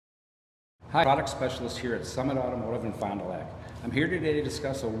Hi, product specialist here at Summit Automotive in Fond du Lac. I'm here today to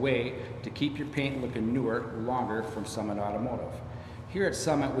discuss a way to keep your paint looking newer, longer from Summit Automotive. Here at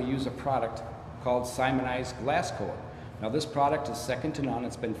Summit, we use a product called Simonized Glasscoat. Now this product is second to none.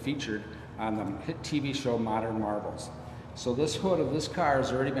 It's been featured on the hit TV show Modern Marvels. So this hood of this car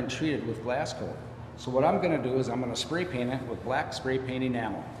has already been treated with Glasscoat. So what I'm going to do is I'm going to spray paint it with black spray paint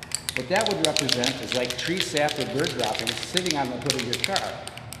enamel. What that would represent is like tree sap or bird droppings sitting on the hood of your car.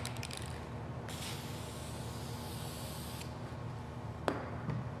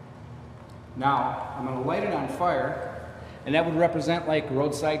 Now, I'm going to light it on fire, and that would represent like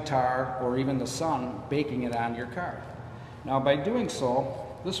roadside tar or even the sun baking it on your car. Now, by doing so,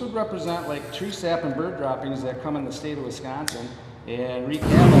 this would represent like tree sap and bird droppings that come in the state of Wisconsin and wreak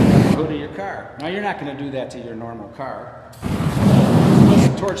havoc on the hood of your car. Now, you're not going to do that to your normal car.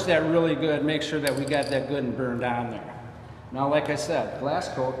 Let's torch that really good, make sure that we got that good and burned on there. Now, like I said,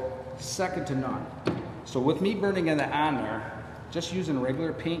 Glasscoat, second to none. So with me burning it on there, just using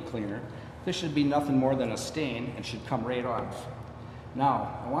regular paint cleaner, this should be nothing more than a stain and should come right off.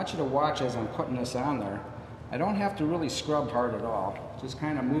 Now, I want you to watch as I'm putting this on there. I don't have to really scrub hard at all. Just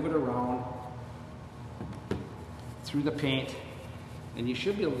kind of move it around through the paint, and you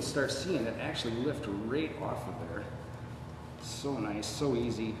should be able to start seeing it actually lift right off of there. So nice, so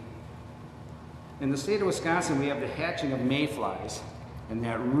easy. In the state of Wisconsin, we have the hatching of mayflies, and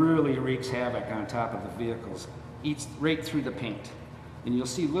that really wreaks havoc on top of the vehicles. Eats right through the paint. And you'll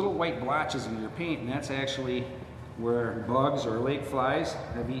see little white blotches in your paint, and that's actually where bugs or lake flies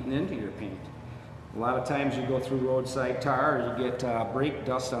have eaten into your paint. A lot of times you go through roadside tar, or you get brake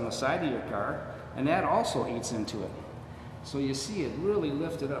dust on the side of your car, and that also eats into it. So you see it really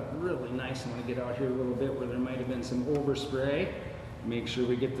lifted up really nice. I'm going to get out here a little bit where there might have been some overspray. Make sure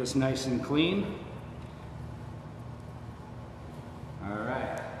we get this nice and clean. All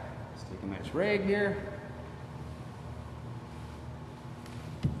right, let's take a nice rag here.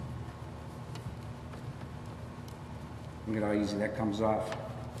 Look at how easy that comes off.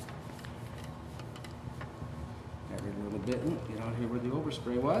 Got rid of a little bit. Get out here where the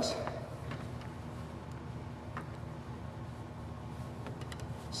overspray was.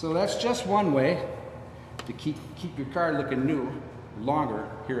 So that's just one way to keep your car looking new longer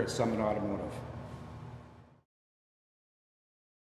here at Summit Automotive.